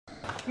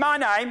my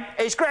name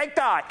is Greg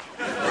Dyke,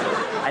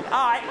 and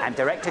I am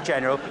Director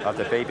General of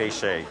the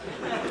BBC.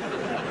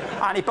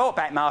 I only bought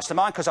back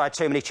Mastermind because I had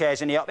too many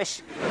chairs in the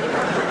office.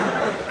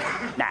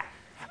 Now,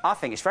 I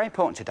think it's very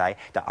important today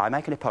that I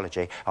make an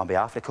apology on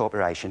behalf of the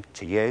corporation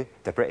to you,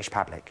 the British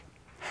public.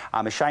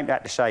 I'm ashamed to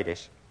have to say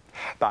this,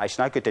 but it's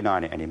no good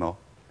denying it anymore.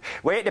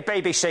 We at the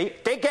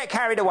BBC did get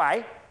carried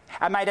away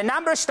and made a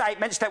number of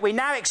statements that we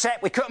now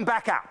accept we couldn't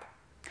back up.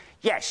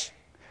 Yes,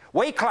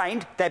 we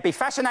claimed there'd be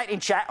fascinating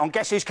chat on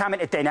Guess Who's Coming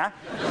to Dinner,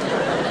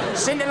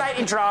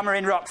 scintillating drama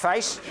in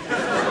Rockface,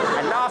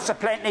 and laughs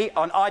aplenty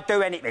on I'd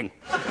Do Anything.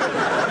 We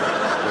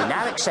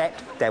now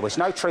accept there was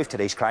no truth to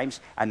these claims,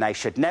 and they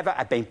should never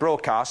have been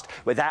broadcast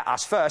without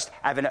us first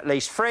having at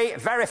least 3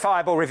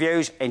 verifiable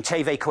reviews in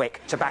TV Quick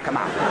to back them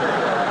up.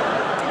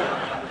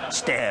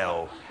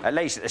 Still, at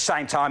least at the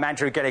same time,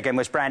 Andrew Gilligan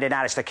was branding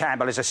Alistair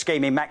Campbell as a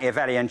scheming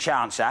Machiavellian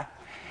chancer,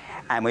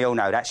 and we all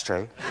know that's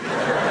true.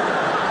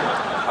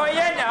 Oh,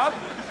 you know,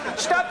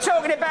 stop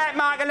talking about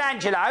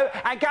Michelangelo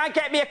and go and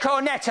get me a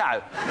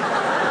cornetto.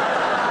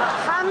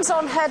 Hands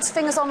on heads,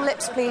 fingers on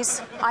lips,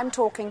 please. I'm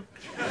talking.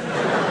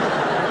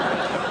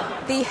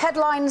 The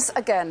headlines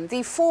again.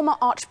 The former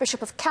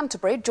Archbishop of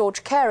Canterbury,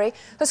 George Carey,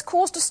 has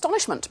caused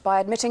astonishment by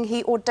admitting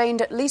he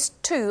ordained at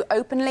least 2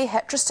 openly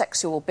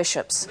heterosexual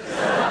bishops.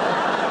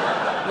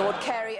 Lord Carey...